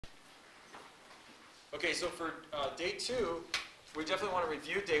Okay, so for day 2, we definitely want to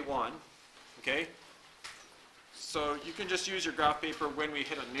review day 1. Okay? So you can just use your graph paper when we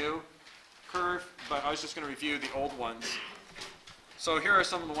hit a new curve, but I was just going to review the old ones. So here are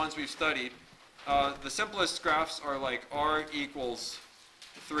some of the ones we've studied. The simplest graphs are like r equals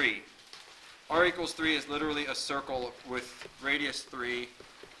 3. R equals 3 is literally a circle with radius 3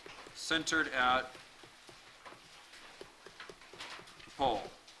 centered at the pole.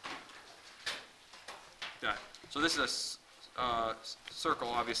 That. So this is a circle,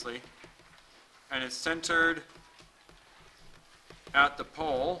 obviously, and it's centered at the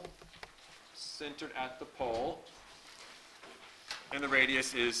pole. Centered at the pole. And the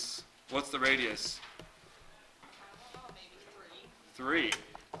radius is, what's the radius? I don't know, maybe 3.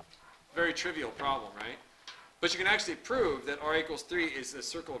 Very trivial problem, right? But you can actually prove that r equals 3 is a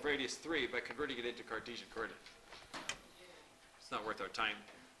circle of radius 3 by converting it into Cartesian coordinates. It's not worth our time.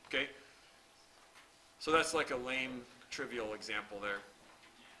 Okay? So that's like a lame, trivial example there.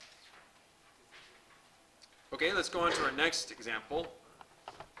 Okay, let's go on to our next example.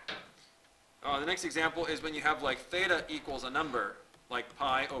 The next example is when you have like theta equals a number, like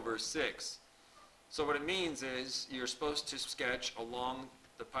pi over 6. So what it means is you're supposed to sketch along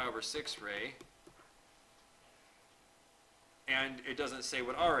the pi over 6 ray, and it doesn't say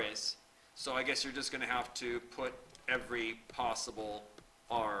what r is. So I guess you're just going to have to put every possible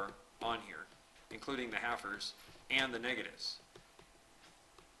r on here, including the halfers and the negatives.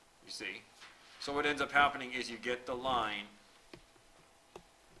 You see? So what ends up happening is you get the line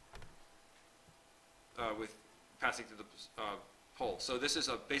with passing through the pole. So this is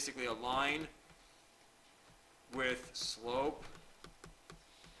basically a line with slope.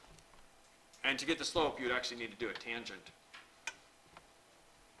 And to get the slope, you would actually need to do a tangent,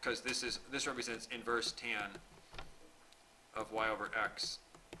 because this represents inverse tan of y over x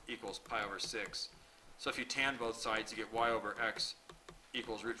equals pi over 6. So if you tan both sides, you get y over x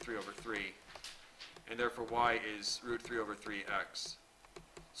equals root 3 over 3. And therefore y is root 3 over 3x.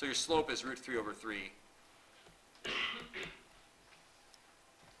 So your slope is root 3 over 3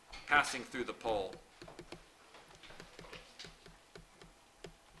 passing through the pole.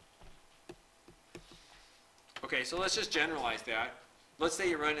 Okay, so let's just generalize that. Let's say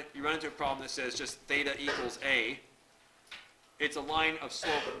you run into a problem that says just theta equals a. It's a line of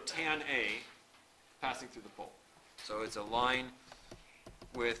slope tan a passing through the pole. So it's a line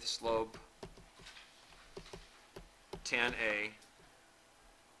with slope tan a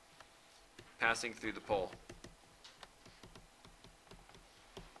passing through the pole.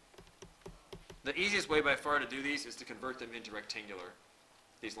 The easiest way by far to do these is to convert them into rectangular,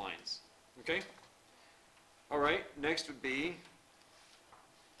 these lines. Okay? All right, next would be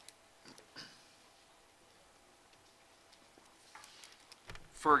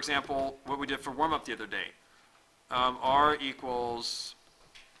for example, what we did for warm-up the other day. R equals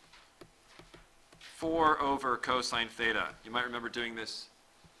 4 over cosine theta. You might remember doing this.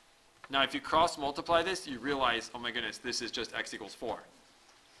 Now, if you cross-multiply this, you realize, oh my goodness, this is just x equals 4.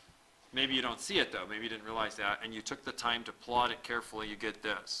 Maybe you don't see it, though. Maybe you didn't realize that, and you took the time to plot it carefully, you get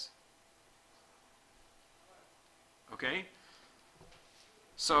this. Okay?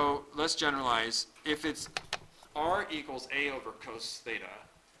 So let's generalize. If it's r equals a over cos theta,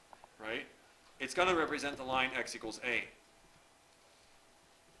 right, it's going to represent the line x equals a.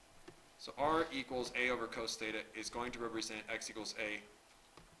 So r equals a over cos theta is going to represent x equals a,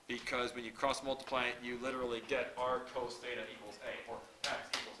 because when you cross multiply it, you literally get r cos theta equals a, or x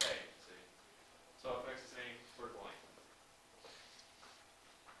equals a. See? So if x is a, vertical line.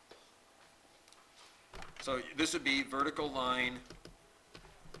 So this would be vertical line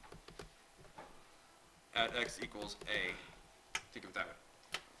at x equals a. Think of it that way.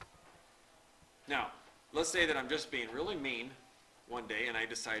 Now, let's say that I'm just being really mean one day and I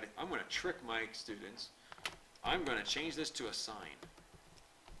decide I'm going to trick my students. I'm going to change this to a sine.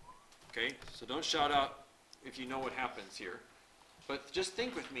 Okay, so don't shout out if you know what happens here. But just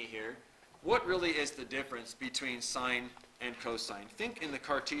think with me here. What really is the difference between sine and cosine? Think in the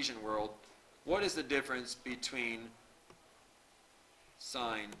Cartesian world. What is the difference between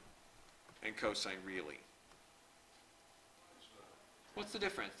sine and cosine really? What's the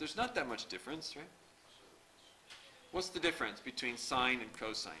difference? There's not that much difference, right? What's the difference between sine and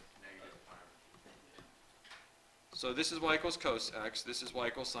cosine? So this is y equals cos x, this is y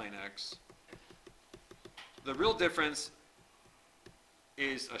equals sine x. The real difference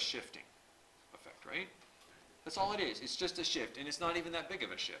is a shifting effect, right? That's all it is. It's just a shift, and it's not even that big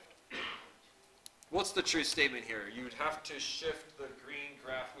of a shift. What's the true statement here? You would have to shift the green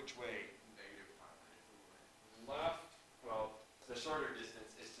graph which way? Left. Well, the shorter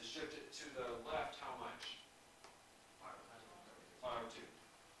distance is to shift it to the left how much?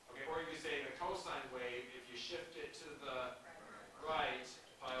 cosine wave, if you shift it to the right,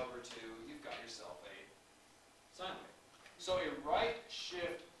 pi over 2, you've got yourself a sine wave. So a right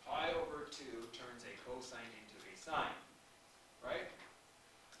shift pi over 2 turns a cosine into a sine, right?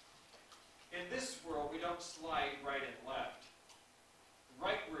 In this world, we don't slide right and left.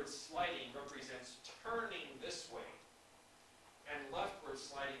 Rightward sliding represents turning this way, and leftward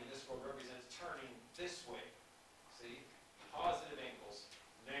sliding in this world represents turning this way. See? Positive angles,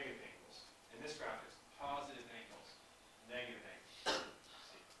 negative angles. In this graph, it's positive angles, negative angles.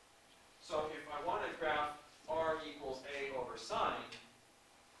 See? So if I want to graph r equals a over sine,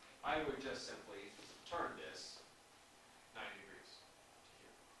 I would just simply turn this 90 degrees to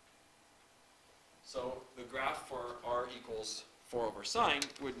here. So the graph for r equals 4 over sine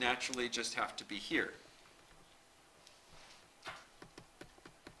would naturally just have to be here.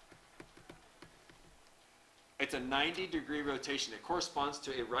 It's a 90-degree rotation. It corresponds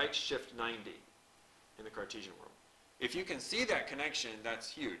to a right shift 90 in the Cartesian world. If you can see that connection, that's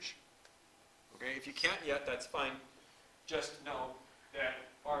huge. Okay? If you can't yet, that's fine. Just know that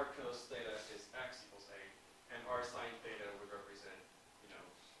r cos theta is x equals a, and r sine theta would represent,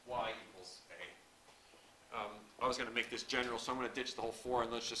 y equals a. I was going to make this general, so I'm going to ditch the whole 4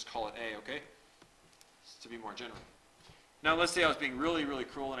 and let's just call it a, okay? Just to be more general. Now let's say I was being really, really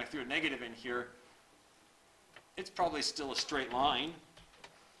cruel and I threw a negative in here. It's probably still a straight line.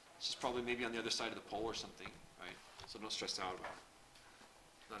 It's just probably maybe on the other side of the pole or something, right? So don't stress out about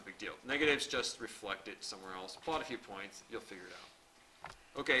it. Not a big deal. Negatives just reflect it somewhere else. Plot a few points, you'll figure it out.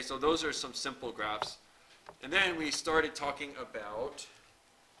 Okay, so those are some simple graphs. And then we started talking about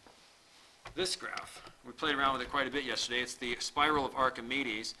this graph. We played around with it quite a bit yesterday. It's the spiral of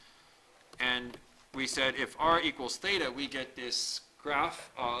Archimedes. And we said if r equals theta, we get this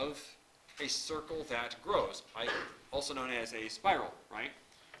graph of a circle that grows, also known as a spiral, right?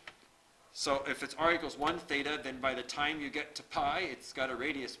 So if it's r equals 1 theta, then by the time you get to pi, it's got a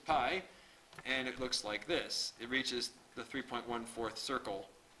radius pi, and it looks like this. It reaches the 3.14th circle,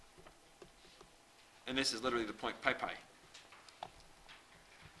 and this is literally the point pi pi,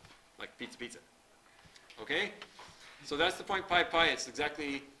 like pizza pizza. Okay? So that's the point pi pi. It's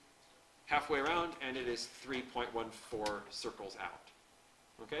exactly halfway around, and it is 3.14 circles out.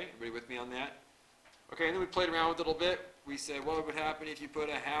 Okay, everybody with me on that? Okay, and then we played around with it a little bit. We said, what would happen if you put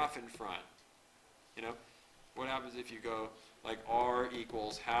a half in front? What happens if you go like r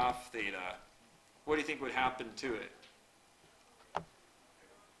equals half theta? What do you think would happen to it?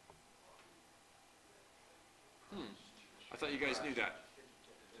 I thought you guys knew that.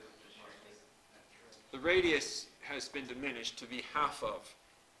 The radius has been diminished to be half of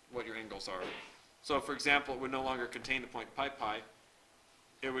what your angles are. So, for example, it would no longer contain the point pi pi.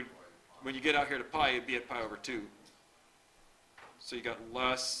 It would, when you get out here to pi, it'd be at pi over 2. So you got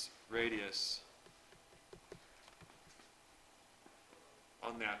less radius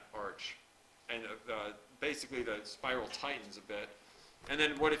on that arch. And basically the spiral tightens a bit. And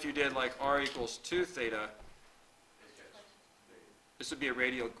then what if you did like r equals 2 theta? This would be a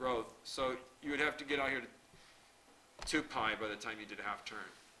radial growth. So you would have to get out here to 2 pi by the time you did a half turn.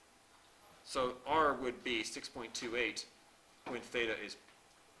 So r would be 6.28 when theta is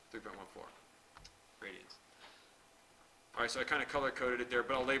 3.14 radians. All right, so I kind of color-coded it there,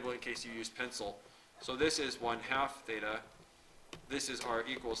 but I'll label it in case you use pencil. So this is 1/2 theta, this is r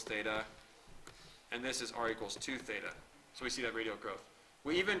equals theta, and this is r equals 2 theta. So we see that radial growth.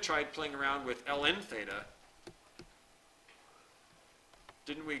 We even tried playing around with ln theta.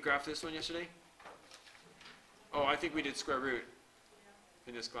 Didn't we graph this one yesterday? Oh, I think we did square root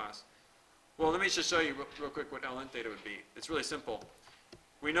in this class. Well, let me just show you real quick what ln theta would be. It's really simple.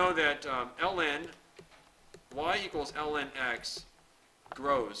 We know that ln, y equals ln x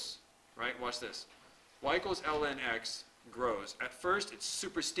grows, right? Watch this. Y equals ln x grows. At first, it's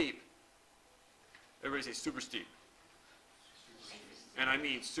super steep. Everybody say super steep. And I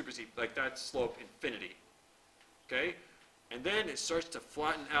mean super steep, like that slope infinity. Okay? And then it starts to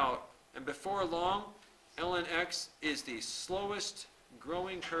flatten out. And before long, ln x is the slowest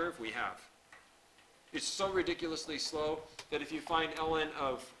growing curve we have. It's so ridiculously slow that if you find ln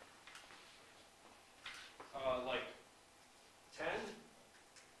of like 10,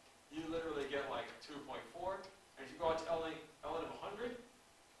 you literally get like 2.4. And if you go out to ln of 100,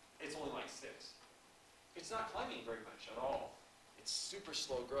 it's only like 6. It's not climbing very much at all. It's super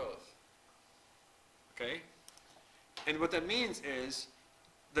slow growth. Okay? And what that means is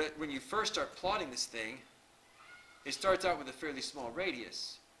that when you first start plotting this thing, it starts out with a fairly small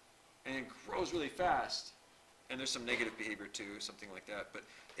radius. And it grows really fast. And there's some negative behavior too, something like that. But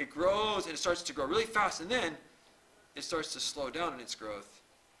it grows and it starts to grow really fast, and then it starts to slow down in its growth.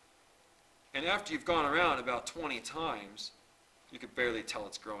 And after you've gone around about 20 times, you can barely tell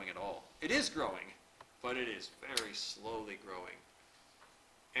it's growing at all. It is growing, but it is very slowly growing.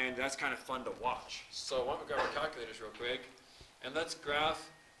 And that's kind of fun to watch. So why don't we grab our calculators real quick, and let's graph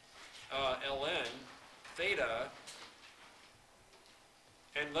ln theta,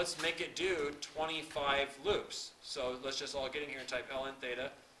 and let's make it do 25 loops. So let's just all get in here and type ln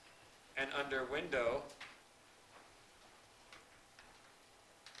theta, and under window,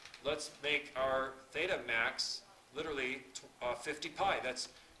 let's make our theta max literally 50 pi. That's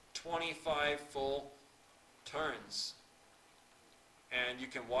 25 full turns. And you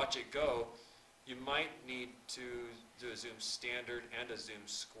can watch it go. You might need to do a zoom standard and a zoom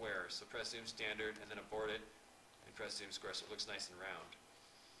square. So press zoom standard and then abort it and press zoom square so it looks nice and round.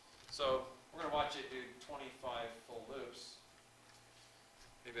 So we're going to watch it do 25 full loops.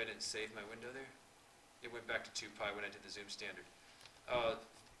 Maybe I didn't save my window there. It went back to 2 pi when I did the zoom standard.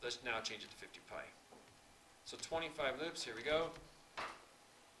 Let's now change it to 50 pi. So 25 loops, here we go.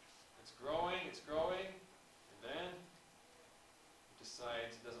 It's growing, and then it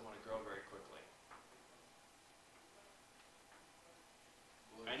decides it doesn't want to grow very quickly.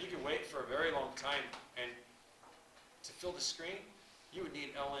 And you can wait for a very long time, and to fill the screen, you would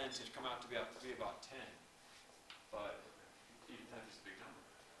need ln to come out to be about 10. But even 10 is a big number.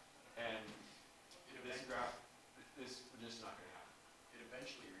 And this graph, this is just not going to happen. It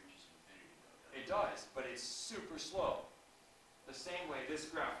eventually reaches infinity, though. It does, but it's super slow. The same way this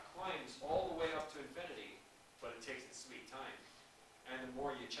graph climbs all the way up to infinity, but it takes its sweet time. And the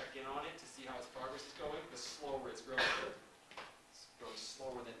more you check in on it to see how its progress is going, the slower it's growing. It's growing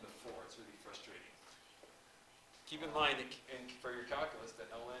slower than before. It's really frustrating. Keep in mind that for your calculus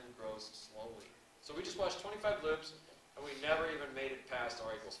that ln grows slowly. So we just watched 25 loops, and we never even made it past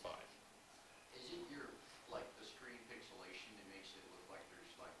r equals 5. Is it your, like, the screen pixelation that makes it look like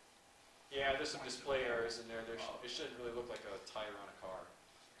there's, like... Yeah, there's some display errors in there. It shouldn't really look like a tire on a car.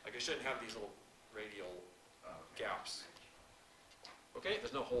 Like, it shouldn't have these little radial gaps. Okay,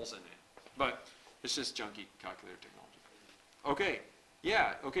 there's no holes in it. But it's just junky calculator technology. Okay,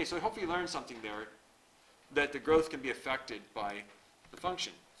 yeah, okay, so I hope you learned something there, that the growth can be affected by the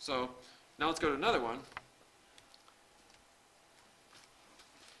function. So now let's go to another one.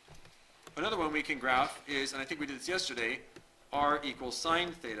 Another one we can graph is, and I think we did this yesterday, r equals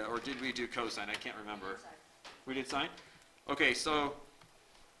sine theta, or did we do cosine? I can't remember. We did sine? Okay, so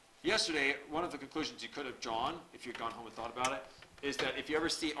yesterday, one of the conclusions you could have drawn, if you'd gone home and thought about it, is that if you ever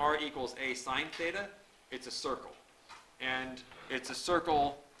see r equals a sine theta, it's a circle. And it's a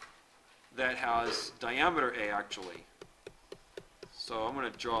circle that has diameter a, actually. So I'm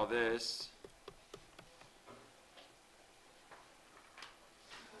going to draw this.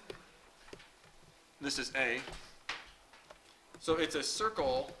 This is a. So it's a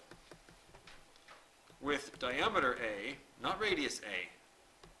circle with diameter a, not radius a.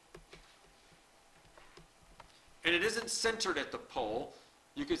 And it isn't centered at the pole.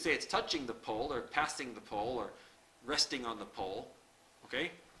 You could say it's touching the pole, or passing the pole, or resting on the pole.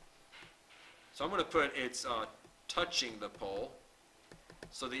 Okay? So I'm going to put it's touching the pole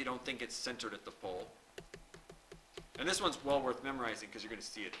so that you don't think it's centered at the pole. And this one's well worth memorizing because you're going to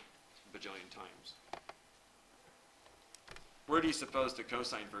see it a bajillion times. Where do you suppose the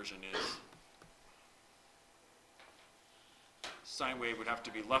cosine version is? Sine wave would have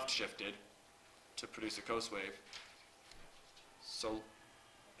to be left shifted to produce a cos wave. So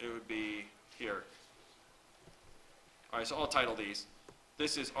it would be here. All right, so I'll title these.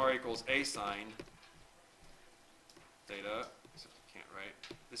 This is r equals a sine theta. Can't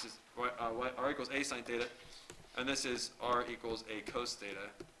write. This is r equals a sine theta, and this is r equals a cos theta,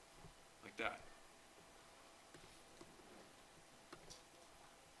 like that.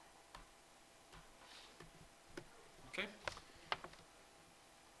 Okay.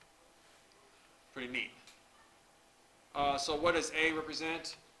 Pretty neat. So what does a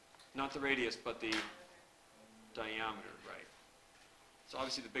represent? Not the radius, but the diameter, right? So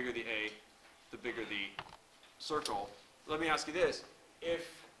obviously the bigger the a, the bigger the circle. Let me ask you this.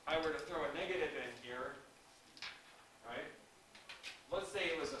 If I were to throw a negative in here, right? Let's say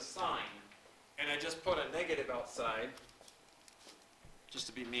it was a sine, and I just put a negative outside, just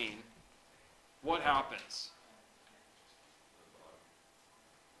to be mean. What happens?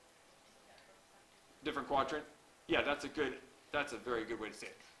 Different quadrant? Yeah, that's a very good way to say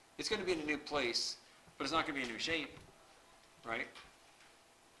it. It's going to be in a new place, but it's not going to be a new shape, right?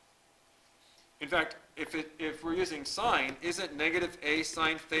 In fact, if we're using sine, isn't negative a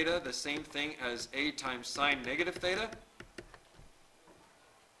sine theta the same thing as a times sine negative theta?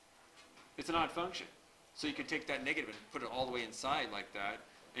 It's an odd function. So you could take that negative and put it all the way inside like that,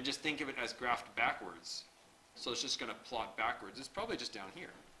 and just think of it as graphed backwards. So it's just going to plot backwards. It's probably just down here,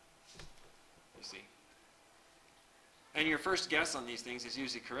 you see. And your first guess on these things is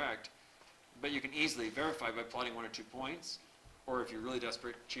usually correct, but you can easily verify by plotting 1 or 2 points, or if you're really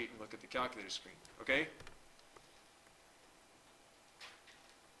desperate, cheat and look at the calculator screen, okay?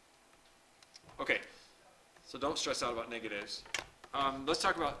 Okay, so don't stress out about negatives. Let's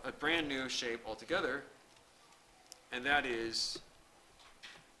talk about a brand new shape altogether, and that is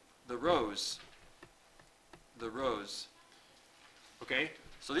the rows. The rows. Okay,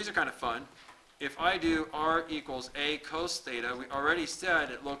 so these are kind of fun. If I do r equals a cos theta, we already said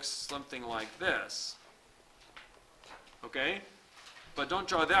it looks something like this. Okay, but don't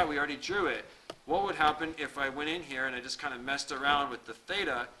draw that, we already drew it. What would happen if I went in here and I just kind of messed around with the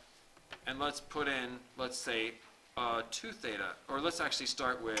theta, and let's put in, let's say, 2 theta, or let's actually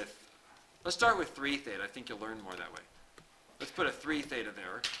start with 3 theta. I think you'll learn more that way. Let's put a 3 theta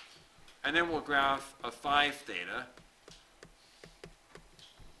there, and then we'll graph a 5 theta,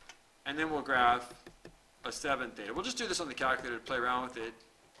 and then we'll graph a 7 theta. We'll just do this on the calculator to play around with it,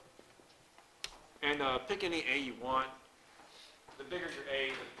 and pick any a you want. The bigger your a,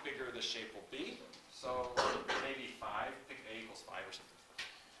 the bigger the shape will be. So maybe 5, pick a equals 5 or something.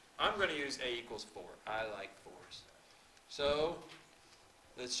 I'm going to use a equals 4. I like 4s. So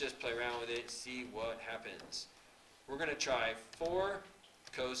let's just play around with it, see what happens. We're going to try 4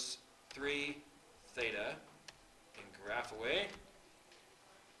 cos 3 theta and graph away.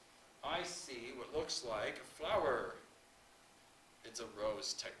 I see what looks like a flower. It's a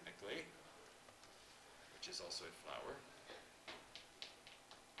rose technically, which is also a flower.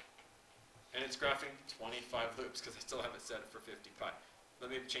 And it's graphing 25 loops because I still haven't set it for 50 pi. Let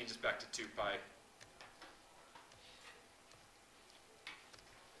me change this back to 2 pi.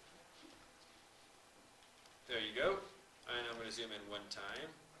 There you go. And I'm going to zoom in 1 time.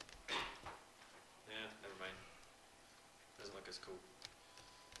 Yeah, never mind. Doesn't look as cool.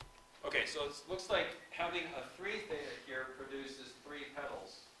 Okay, so it looks like having a 3 theta here produces 3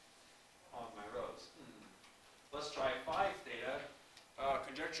 petals on my rose. Let's try 5 theta.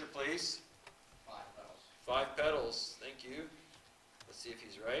 Conjecture, please. 5 petals. 5 petals. Thank you. Let's see if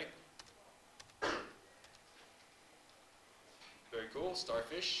he's right. Very cool.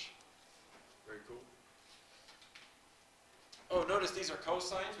 Starfish. Very cool. Oh, notice these are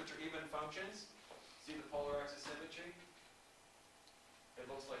cosines, which are even functions. See the polar axis symmetry? It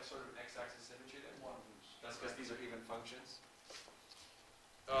looks like sort of an x-axis symmetry there. That's because these are even functions.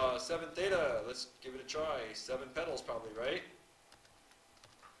 7 theta. Let's give it a try. 7 petals probably, right?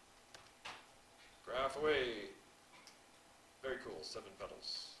 Graph away. Very cool. 7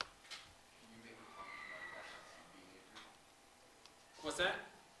 petals. Can you make a function like that behavior? What's that?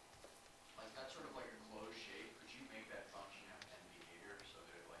 Like that's sort of like a closed shape. Could you make that function have n behavior so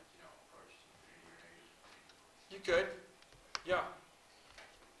that it like, you know, approaches infinity or negative? You could. Yeah.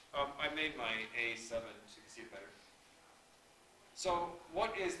 I made my A7 so you can see it better. So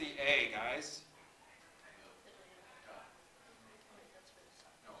what is the A, guys?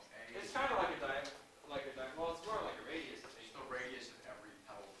 No, a It's is kind of like a diagonal. Well, it's more like a radius. it's the radius of every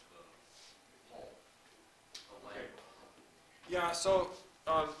petal of the pole. The Okay. length. Yeah, so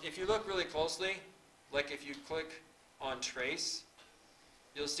if you look really closely, like if you click on trace,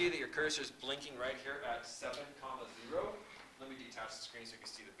 you'll see that your cursor is blinking right here at 7, 0. Let me detach the screen so you can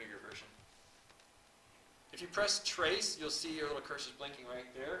see the bigger version. If you press trace, you'll see your little cursor is blinking right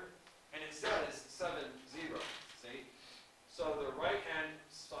there, and it says 7, 0. See? So the right-hand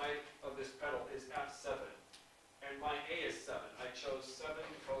side of this petal is at 7, and my A is 7. I chose 7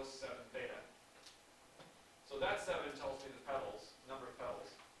 cos 7 theta. So that 7 tells me the petals, number of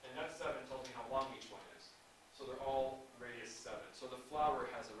petals, and that 7 tells me how long each one is. So they're all radius 7. So the flower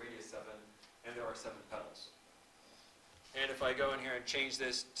has a radius 7, and there are 7 petals. And if I go in here and change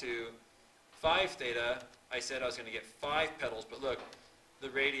this to 5 theta, I said I was going to get 5 petals, but look, the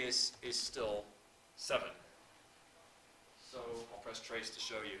radius is still 7. So I'll press trace to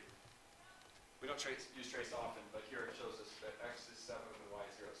show you. We don't use trace often, but here it shows us that x is 7 and y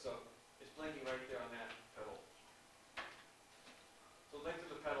is 0. So it's blinking right there on that petal. The length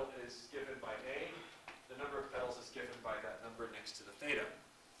of the petal is given by A. The number of petals is given by that number next to the theta.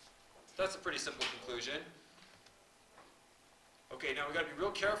 That's a pretty simple conclusion. Okay, now we've got to be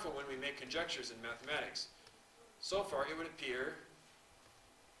real careful when we make conjectures in mathematics. So far, it would appear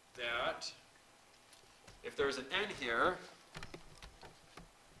that if there's an n here,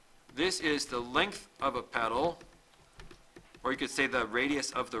 this is the length of a petal, or you could say the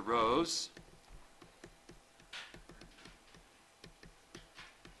radius of the rows.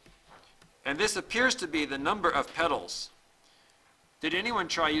 And this appears to be the number of petals. Did anyone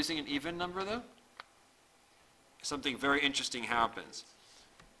try using an even number though? Something very interesting happens.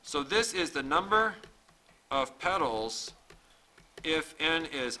 So this is the number of petals if n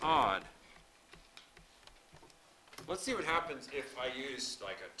is odd. Let's see what happens if I use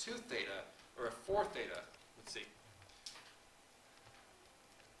like a 2 theta or a 4 theta. Let's see.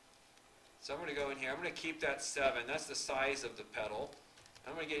 So I'm going to go in here. I'm going to keep that 7. That's the size of the petal.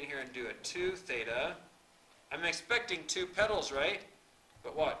 I'm going to get in here and do a 2 theta. I'm expecting 2 petals, right?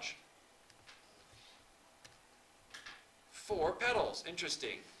 But watch. 4 petals.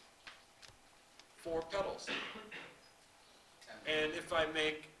 Interesting. 4 petals. And if I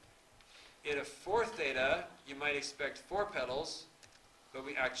make it a 4 theta, you might expect 4 petals, but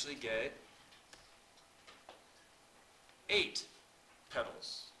we actually get 8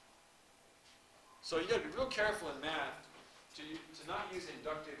 petals. So you got to be real careful in math to not use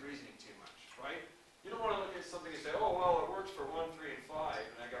inductive reasoning too much, right? You don't want to look at something and say, oh, well, it works for 1, 3, and 5,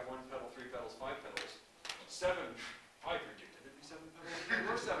 and I got 1 petal, 3 petals, 5 petals. 7, I predicted it'd be 7 petals. There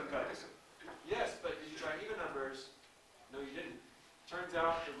were 7 petals. Yes, but did you try even numbers? No, you didn't. Turns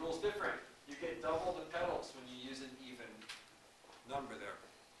out the rule's different. You get double the petals when you use an even number there.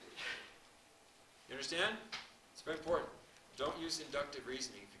 You understand? It's very important. Don't use inductive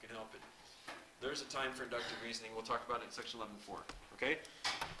reasoning if you can help it. There's a time for inductive reasoning. We'll talk about it in section 11.4. Okay?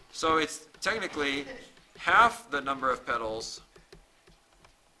 So it's technically half the number of petals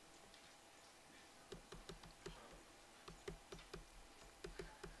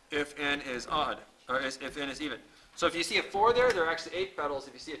if n is odd, or if n is even. So if you see a 4 there, there are actually 8 petals.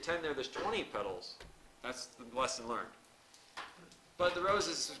 If you see a 10 there, there's 20 petals. That's the lesson learned. But the rose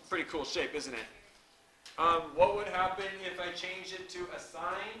is a pretty cool shape, isn't it? What would happen if I changed it to a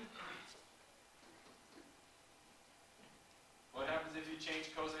sine? What happens if you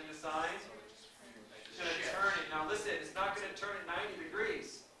change cosine to sine? It's going to turn it. Now listen, it's not going to turn it 90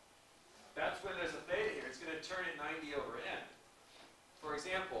 degrees. That's when there's a theta here. It's going to turn it 90 over n. For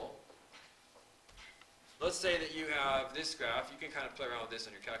example, let's say that you have this graph. You can kind of play around with this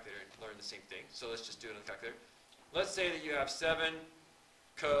on your calculator and learn the same thing. So let's just do it on the calculator. Let's say that you have 7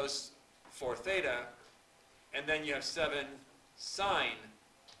 cos 4 theta, and then you have 7 sine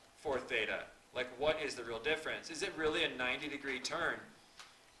 4 theta. Like, what is the real difference? Is it really a 90-degree turn?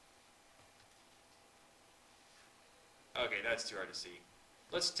 Okay, that's too hard to see.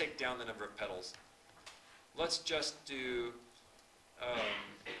 Let's take down the number of petals. Let's just do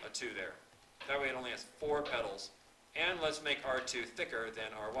a 2 there. That way it only has 4 petals. And let's make R2 thicker than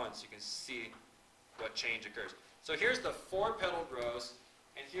R1 so you can see what change occurs. So here's the 4-petaled rose,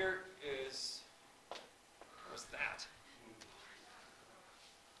 and here is, what's that?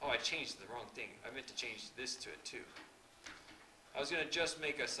 Oh, I changed the wrong thing. I meant to change this to a 2. I was going to just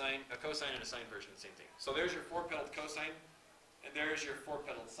make a cosine and a sine version of the same thing. So there's your 4-petaled cosine, and there's your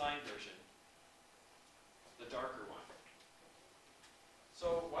 4-petaled sine version, the darker one.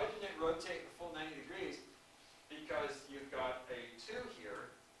 So why didn't it rotate a full 90 degrees? Because you've got a 2 here,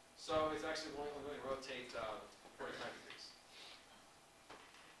 so it's actually only going to rotate 45 degrees.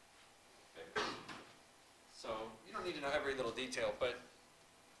 Okay. So you don't need to know every little detail, but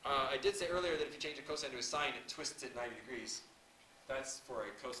I did say earlier that if you change a cosine to a sine, it twists it 90 degrees. That's for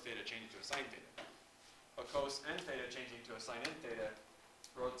a cos theta changing to a sine theta. A cos n theta changing to a sine n theta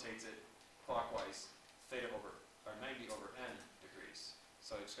rotates it clockwise theta over, or 90 over n degrees.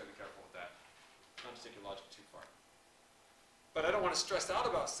 So you just got to be careful with that. Not to take your logic too far. But I don't want to stress out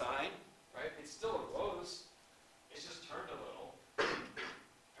about sine, right? It's still a rose. It's just turned a little.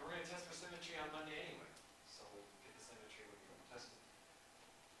 And we're going to test for symmetry on Monday anyway. So we'll get the symmetry when we test it.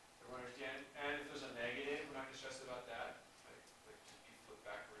 Everyone understand? And if there's a negative, we're not going to stress about that. Like just be flipped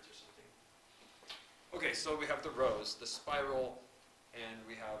backwards or something. Okay, so we have the rose, the spiral, and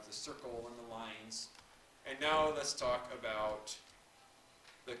we have the circle and the lines. And now let's talk about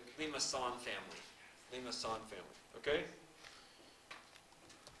the Limaçon family. Limaçon family, okay?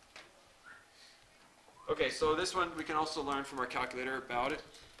 Okay, so this one we can also learn from our calculator about it.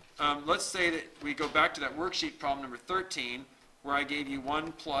 Let's say that we go back to that worksheet problem number 13, where I gave you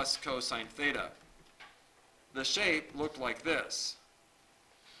 1 plus cosine theta. The shape looked like this,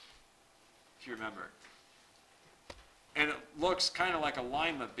 if you remember. And it looks kind of like a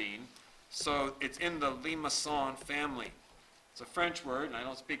lima bean, so it's in the Limaçon family. It's a French word, and I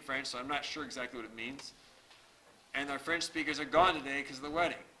don't speak French, so I'm not sure exactly what it means. And our French speakers are gone today because of the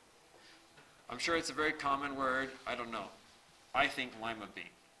wedding. I'm sure it's a very common word. I don't know. I think lima bean,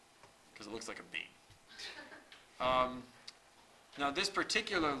 because it looks like a bean. Now, this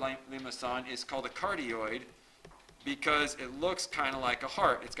particular Limaçon is called a cardioid because it looks kind of like a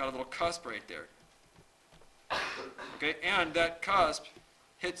heart. It's got a little cusp right there. Okay, and that cusp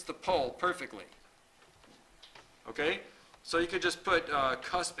hits the pole perfectly. Okay, so you could just put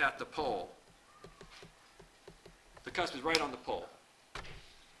cusp at the pole. The cusp is right on the pole.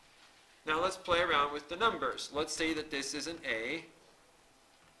 Now let's play around with the numbers. Let's say that this is an A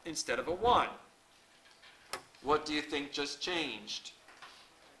instead of a 1. What do you think just changed?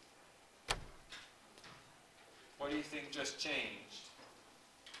 What do you think just changed?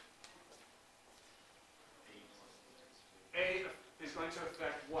 A is going to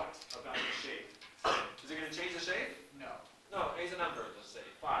affect what about the shape? Is it going to change the shape? No. No, A is a number, let's say,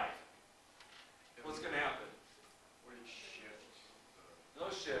 5. What's going to happen? Would it shift? No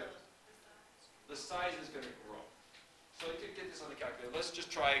shift. The size is going to grow. So you could get this on the calculator. Let's just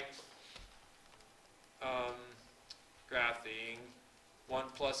try graphing 1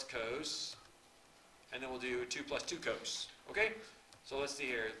 plus cos, and then we'll do 2 plus 2 cos. Okay? So let's see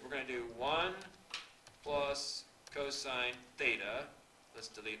here. We're going to do 1 plus cosine theta. Let's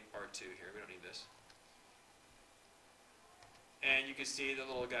delete R2 here. We don't need this. And you can see the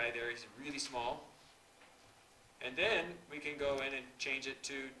little guy there. He's really small. And then we can go in and change it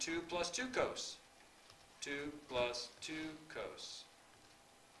to 2 plus 2 cos. 2 plus 2 cos.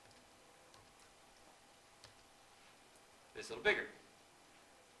 It's a little bigger,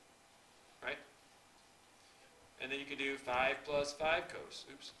 right? And then you can do 5 plus 5 cos.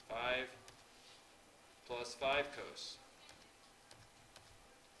 Oops, 5 plus 5 cos.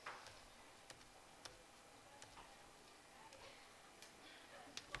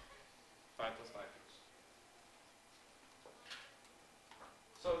 5 plus 5 cos.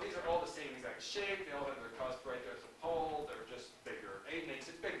 So these are all the same exact shape. They all have their cusp right there at the pole. They're just bigger. A makes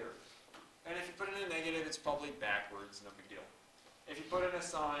it bigger. And if you put in a negative, it's probably backwards, no big deal. If you put in a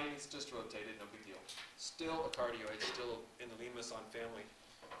sign, it's just rotated, no big deal. Still a cardioid, still in the lemmason family.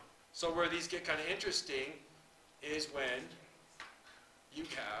 So where these get kind of interesting is when you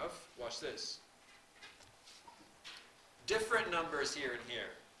have, watch this, different numbers here and here.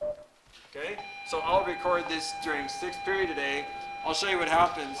 Okay? So I'll record this during 6th period today. I'll show you what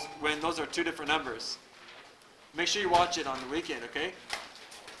happens when those are two different numbers. Make sure you watch it on the weekend, okay?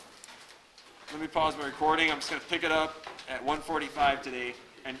 Let me pause my recording. I'm just going to pick it up at 1:45 today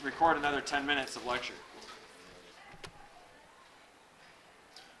and record another 10 minutes of lecture.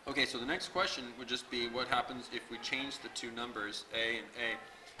 Okay, so the next question would just be what happens if we change the two numbers, A and A.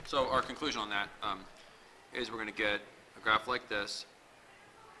 So our conclusion on that is we're going to get a graph like this.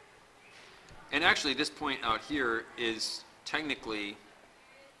 And actually this point out here is technically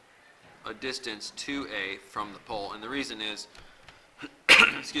a distance 2A from the pole. And the reason is,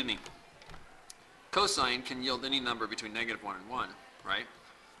 excuse me, cosine can yield any number between -1 and 1, right?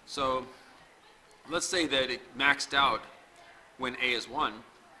 So let's say that it maxed out when A is 1,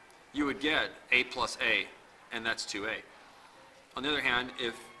 you would get A plus A, and that's 2A. On the other hand,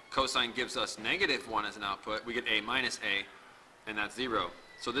 if cosine gives us -1 as an output, we get A minus A, and that's 0.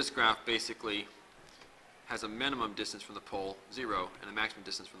 So this graph basically has a minimum distance from the pole, 0, and a maximum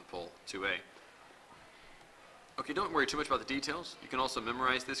distance from the pole, 2A. Okay, don't worry too much about the details. You can also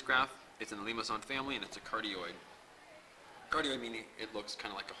memorize this graph. It's in the lemmason family, and it's a cardioid. Cardioid meaning it looks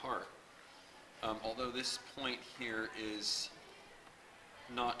kind of like a heart. Although this point here is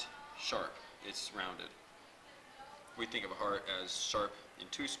not sharp, it's rounded. We think of a heart as sharp in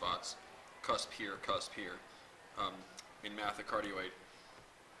 2 spots, cusp here, cusp here. In math, a cardioid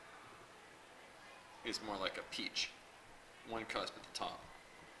is more like a peach, 1 cusp at the top,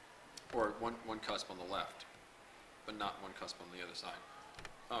 or one cusp on the left, but not 1 cusp on the other side.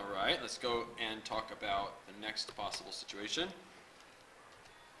 All right, let's go and talk about the next possible situation.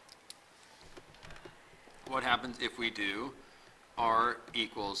 What happens if we do r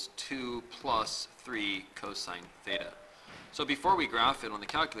equals 2 plus 3 cosine theta? So before we graph it on the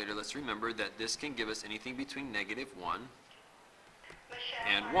calculator, let's remember that this can give us anything between -1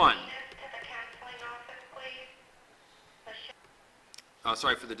 and 1. Oh,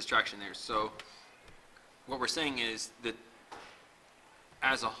 sorry for the distraction there. So what we're saying is that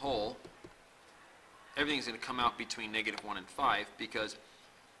as a whole, everything's going to come out between -1 and 5, because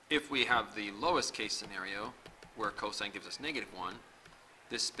if we have the lowest case scenario where cosine gives us -1,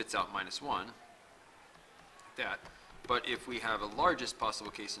 this spits out -1, like that. But if we have a largest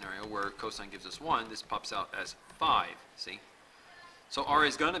possible case scenario where cosine gives us 1, this pops out as 5, see? So r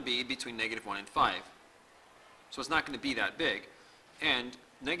is going to be between -1 and 5. So it's not going to be that big. And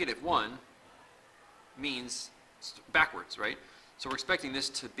 -1 means backwards, right? So we're expecting this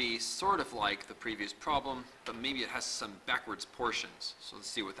to be sort of like the previous problem, but maybe it has some backwards portions. So let's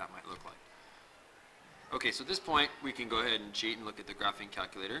see what that might look like. Okay, so at this point, we can go ahead and cheat and look at the graphing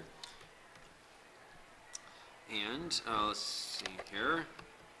calculator. And let's see here.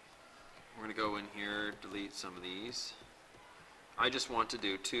 We're going to go in here, delete some of these. I just want to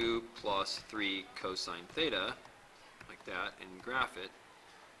do 2 plus 3 cosine theta, like that, and graph it.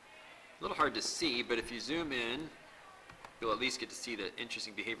 A little hard to see, but if you zoom in, you'll at least get to see the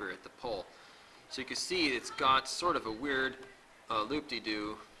interesting behavior at the pole. So you can see it's got sort of a weird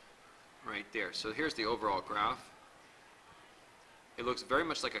loop-de-doo right there. So here's the overall graph. It looks very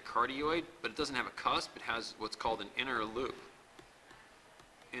much like a cardioid, but it doesn't have a cusp. It has what's called an inner loop.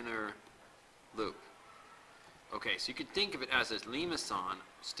 Inner loop. Okay, so you could think of it as a limacon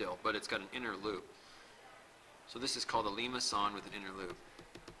still, but it's got an inner loop. So this is called a limacon with an inner loop.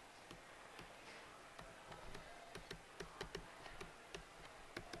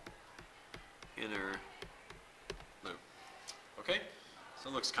 Inner loop. Okay? So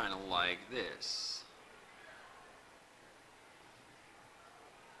it looks kind of like this.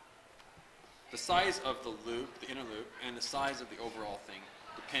 The size of the loop, the inner loop, and the size of the overall thing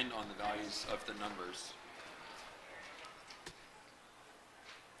depend on the values of the numbers.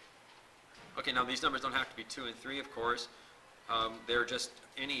 Okay, now these numbers don't have to be 2 and 3, of course. They're just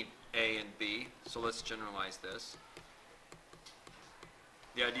any A and B, so let's generalize this.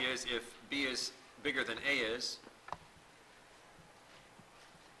 The idea is if B is bigger than A is,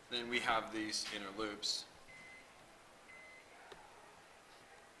 then we have these inner loops.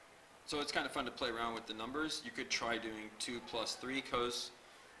 So it's kind of fun to play around with the numbers. You could try doing 2 plus 3 cos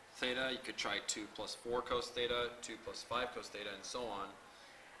theta, you could try 2 plus 4 cos theta, 2 plus 5 cos theta, and so on.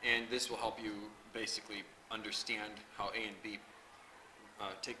 And this will help you basically understand how A and B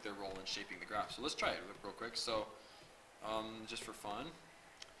take their role in shaping the graph. So let's try it real quick. So just for fun,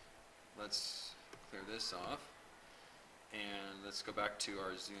 let's clear this off. And let's go back to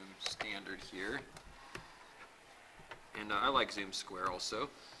our zoom standard here. And I like zoom square also.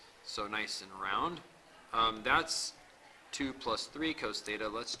 So nice and round. That's 2 plus 3 cos theta.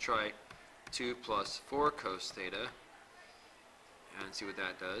 Let's try 2 plus 4 cos theta and see what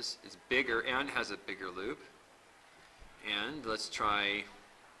that does. It's bigger and has a bigger loop. And let's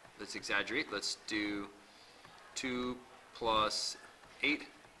exaggerate. Let's do 2 plus 8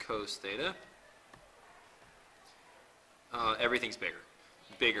 cos theta. Everything's bigger.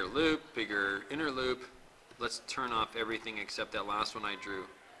 Bigger loop, bigger inner loop. Let's turn off everything except that last one I drew.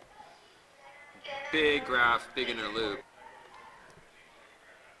 Big graph, big inner loop.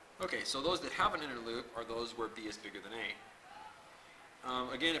 Okay, so those that have an inner loop are those where B is bigger than A.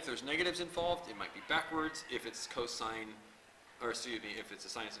 Again, if there's negatives involved, it might be backwards. If it's cosine, or excuse me, if it's a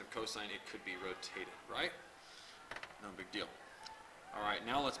sine instead of cosine, it could be rotated, right? No big deal. All right,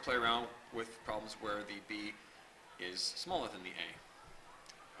 now let's play around with problems where the B is smaller than the A.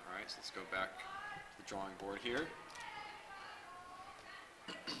 All right, so let's go back to the drawing board here.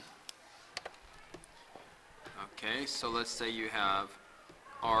 Okay, so let's say you have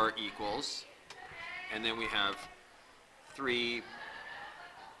R equals, and then we have 3,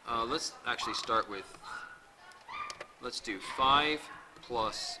 let's actually start with, let's do 5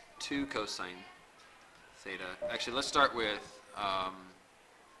 plus 2 cosine theta. Actually, let's start with,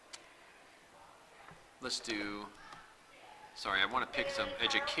 let's do, sorry, I want to pick some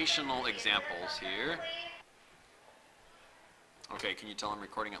educational examples here. Okay, can you tell I'm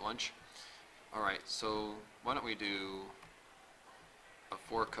recording at lunch? All right, so why don't we do a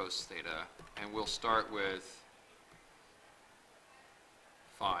 4 cos theta, and we'll start with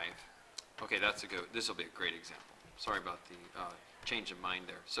 5. Okay, this will be a great example. Sorry about the change of mind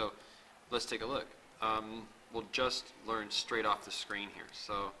there. So let's take a look. We'll just learn straight off the screen here.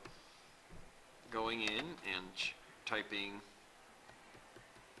 So going in and typing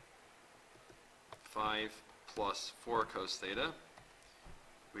 5 plus 4 cos theta,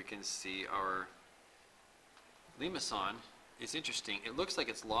 we can see our limacon is interesting. It looks like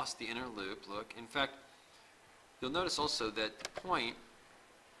it's lost the inner loop. Look, in fact, you'll notice also that the point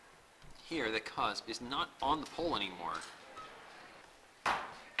here, the cusp, is not on the pole anymore.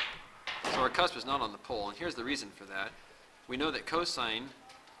 So our cusp is not on the pole, and here's the reason for that. We know that cosine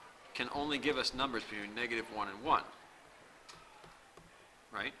can only give us numbers between -1 and 1.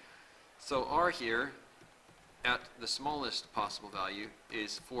 Right? So R here, at the smallest possible value,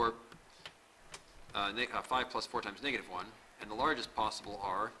 is 5 plus 4 times -1, and the largest possible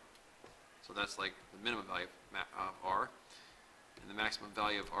R, so that's like the minimum value of R, and the maximum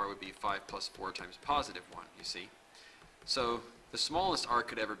value of R would be 5 plus 4 times +1, you see. So the smallest R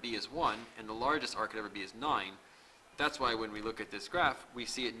could ever be is 1, and the largest R could ever be is 9. That's why when we look at this graph, we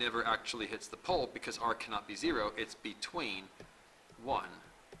see it never actually hits the pole, because R cannot be 0. It's between 1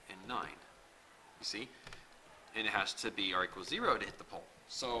 and 9, you see. And it has to be R equals 0 to hit the pole.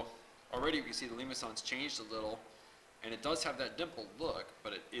 So already we see the limacon's changed a little, and it does have that dimple look,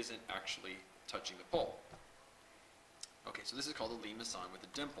 but it isn't actually touching the pole. Okay, so this is called a limacon with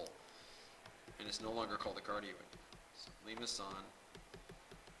a dimple, and it's no longer called a cardioid. So limacon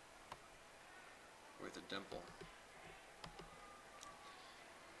with a dimple.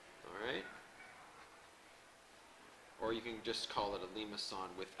 Alright? Or you can just call it a limacon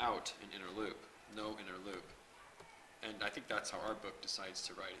without an inner loop. No inner loop. And I think that's how our book decides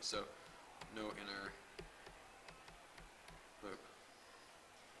to write it. So, no inner loop.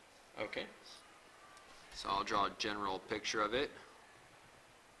 Okay. So I'll draw a general picture of it.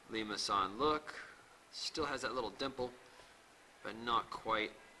 Limacon look. Still has that little dimple, but not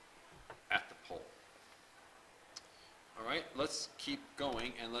quite at the pole. Alright, let's keep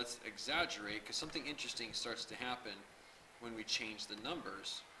going and let's exaggerate, because something interesting starts to happen when we change the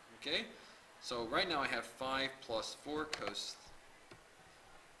numbers. Okay? So right now I have 5 plus 4 cos.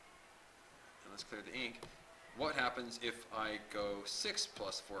 And let's clear the ink. What happens if I go 6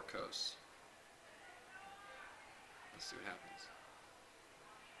 plus 4 cos? Let's see what happens.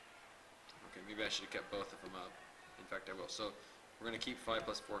 Okay, maybe I should have kept both of them up. In fact, I will. So we're going to keep 5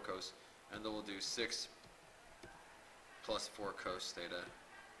 plus 4 cos, and then we'll do 6 plus 4 cos theta.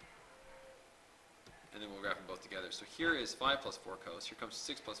 And then we'll graph them both together. So here is 5 plus 4 cos. Here comes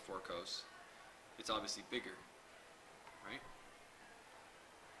 6 plus 4 cos. It's obviously bigger, right?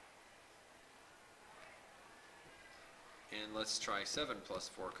 And let's try 7 plus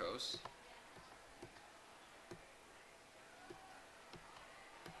 4 cos.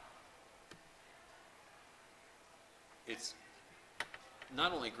 It's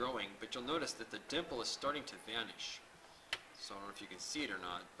not only growing, but you'll notice that the dimple is starting to vanish. So I don't know if you can see it or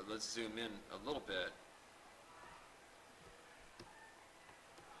not, but let's zoom in a little bit.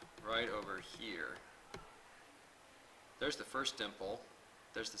 Right over here. There's the first dimple.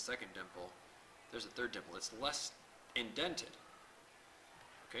 There's the second dimple. There's the third dimple. It's less indented.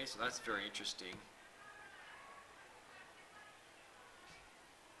 Okay, so that's very interesting.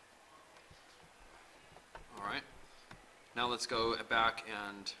 Alright. Now let's go back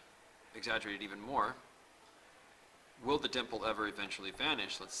and exaggerate it even more. Will the dimple ever eventually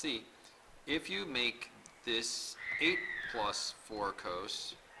vanish? Let's see. If you make this 8 plus 4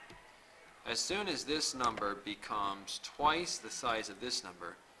 cos, as soon as this number becomes twice the size of this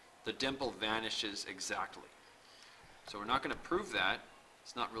number, the dimple vanishes exactly. So we're not going to prove that.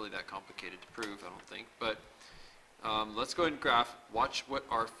 It's not really that complicated to prove, I don't think. But let's go ahead and graph. Watch what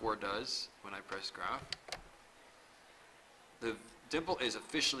R4 does when I press graph. The dimple is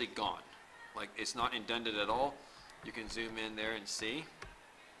officially gone. Like, it's not indented at all. You can zoom in there and see.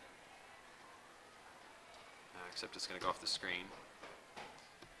 Except it's going to go off the screen.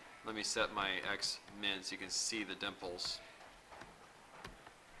 Let me set my X min so you can see the dimples.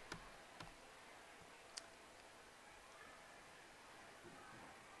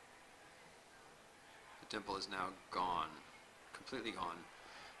 The dimple is now gone. Completely gone.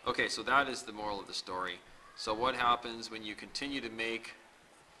 Okay, so that is the moral of the story. So what happens when you continue to make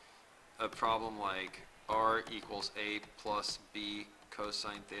a problem like R equals A plus B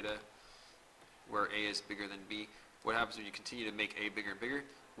cosine theta, where A is bigger than B? What happens when you continue to make A bigger and bigger?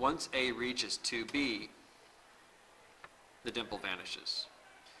 Once A reaches 2B, the dimple vanishes.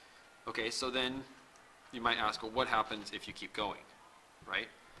 Okay, so then you might ask, well, what happens if you keep going, right?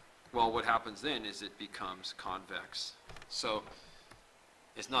 Well, what happens then is it becomes convex. So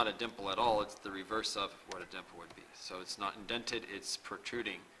it's not a dimple at all, it's the reverse of what a dimple would be. So it's not indented, it's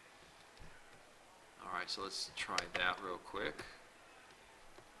protruding. Alright, so let's try that real quick.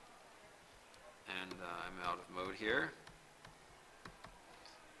 And I'm out of mode here.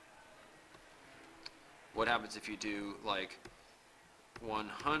 What happens if you do like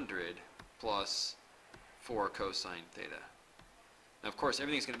 100 plus 4 cosine theta? Now, of course,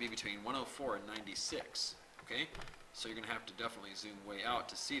 everything's going to be between 104 and 96, okay? So you're going to have to definitely zoom way out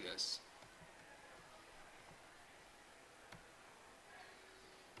to see this.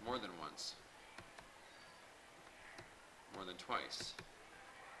 More than once. More than twice.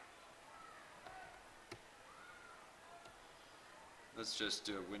 Let's just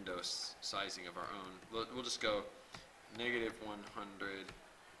do a window sizing of our own. We'll just go negative 100.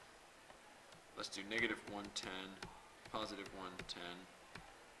 Let's do negative 110, positive 110,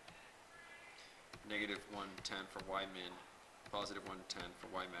 negative 110 for y min, positive 110 for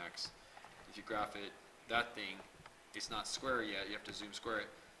y max. If you graph it, that thing, it's not square yet. You have to zoom square it,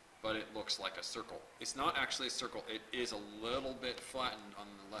 but it looks like a circle. It's not actually a circle. It is a little bit flattened on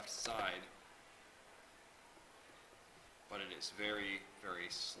the left side, but it is very, very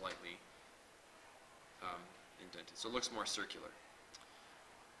slightly indented. So it looks more circular.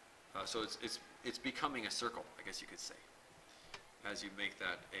 So it's becoming a circle, I guess you could say, as you make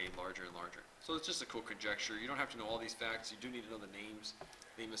that a larger and larger. So it's just a cool conjecture. You don't have to know all these facts. You do need to know the names.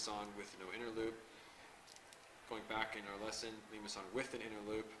 Limousin with no inner loop. Going back in our lesson, Limousin with an inner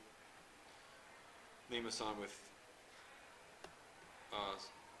loop. Limousin with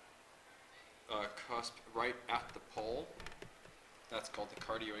cusp right at the pole. That's called the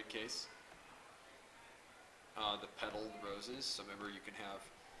cardioid case. The petaled roses. So remember, you can have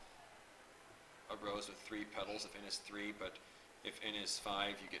a rose with 3 petals if n is 3, but if n is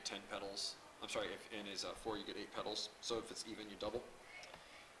 5, you get 10 petals. I'm sorry, if n is 4, you get 8 petals. So if it's even, you double.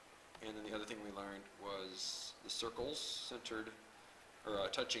 And then the other thing we learned was the circles centered, or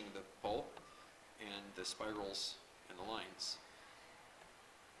touching the pole, and the spirals and the lines.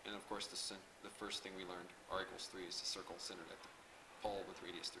 And of course, the first thing we learned, r equals 3, is the circle centered at the pole with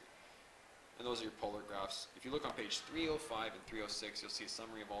radius 3. And those are your polar graphs. If you look on page 305 and 306, you'll see a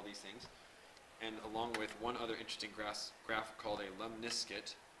summary of all these things. And along with one other interesting graph called a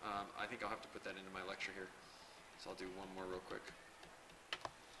lemniscate. I think I'll have to put that into my lecture here. So I'll do one more real quick.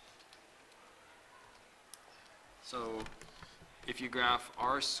 So if you graph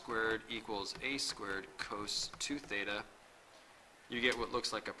r squared equals a squared cos 2 theta, you get what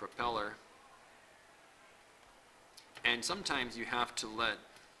looks like a propeller. And sometimes you have to let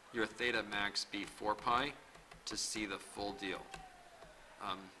your theta max be 4 pi to see the full deal.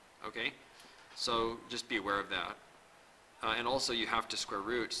 Okay? So just be aware of that. And also you have to square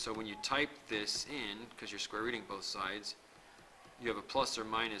root. So when you type this in, because you're square rooting both sides, you have a plus or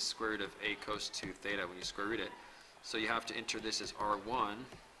minus square root of a cos 2 theta when you square root it. So you have to enter this as r1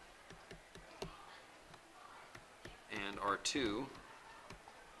 and r2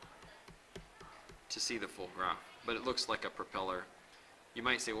 to see the full graph. But it looks like a propeller. You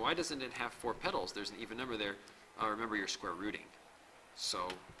might say, well, why doesn't it have 4 petals? There's an even number there. Remember, you're square rooting. So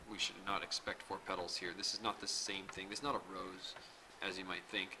we should not expect 4 petals here. This is not the same thing. This is not a rose, as you might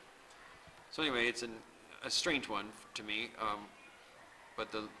think. So anyway, it's a strange one to me.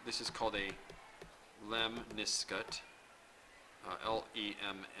 But this is called a lemniscate.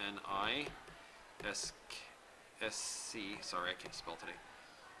 L-E-M-N-I-S-C. Sorry, I can't spell today.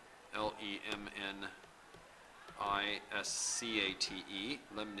 L-E-M-N-I-S-C-A-T-E,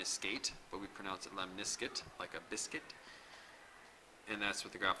 lemniscate, but we pronounce it lemniscate, like a biscuit. And that's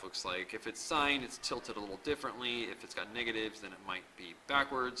what the graph looks like. If it's sine, it's tilted a little differently. If it's got negatives, then it might be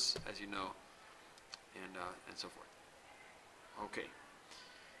backwards, as you know, and so forth. Okay,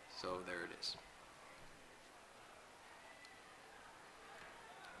 so there it is.